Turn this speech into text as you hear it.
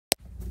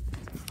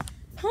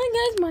Hi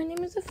guys, my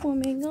name is the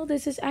Flamingo.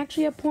 This is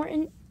actually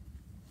important.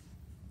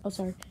 Oh,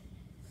 sorry.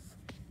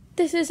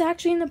 This is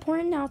actually an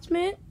important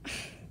announcement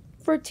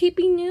for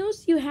TP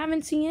News. You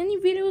haven't seen any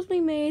videos we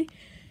made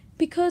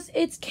because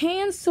it's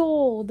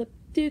canceled.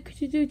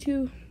 Because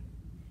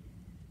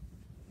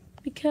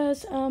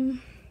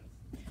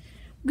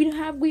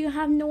we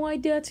have no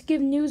idea to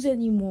give news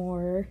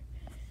anymore.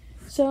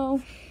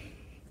 So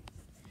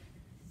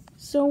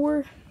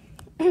we're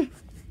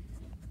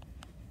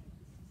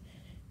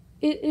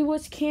It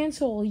was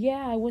canceled.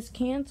 Yeah, it was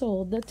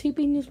canceled. The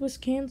TP News was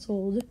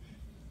canceled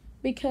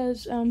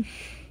because I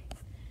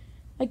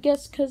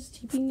guess because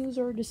TP News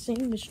are the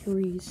same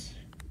mysteries.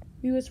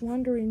 We was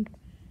wondering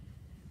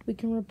if we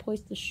can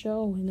replace the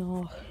show and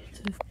all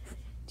to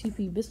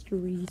TP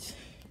mysteries.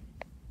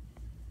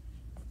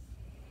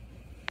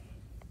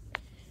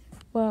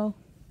 Well,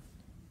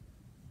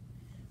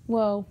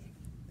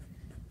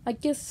 I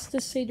guess to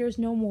say there's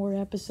no more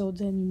episodes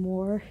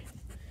anymore.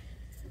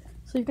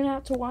 So you're gonna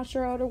have to watch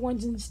our other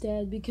ones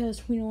instead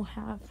because we don't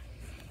have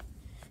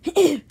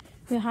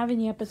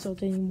any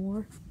episodes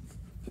anymore.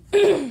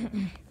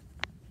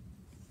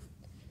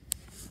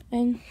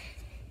 and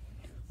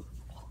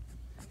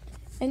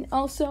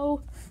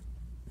also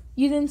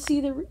you didn't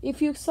see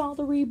if you saw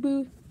the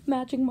reboot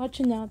Magic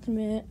Much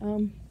announcement,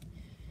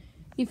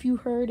 if you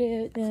heard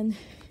it, then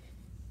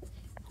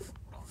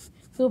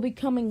it'll be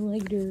coming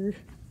later.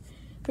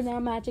 For now,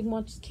 Magic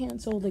Much is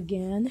canceled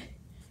again.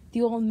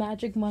 The old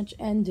Magic Much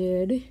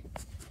ended.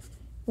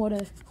 What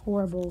a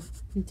horrible,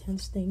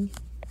 intense thing.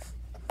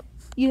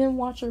 You didn't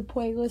watch our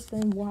playlist,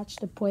 then watch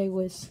the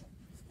playlist.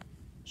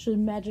 Should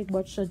Magic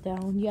Much shut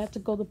down? You have to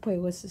go to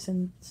playlists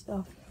and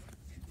stuff.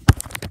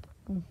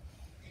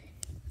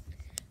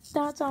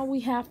 So that's all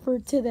we have for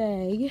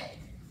today.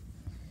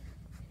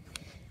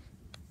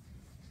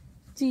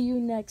 See you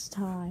next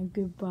time.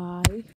 Goodbye.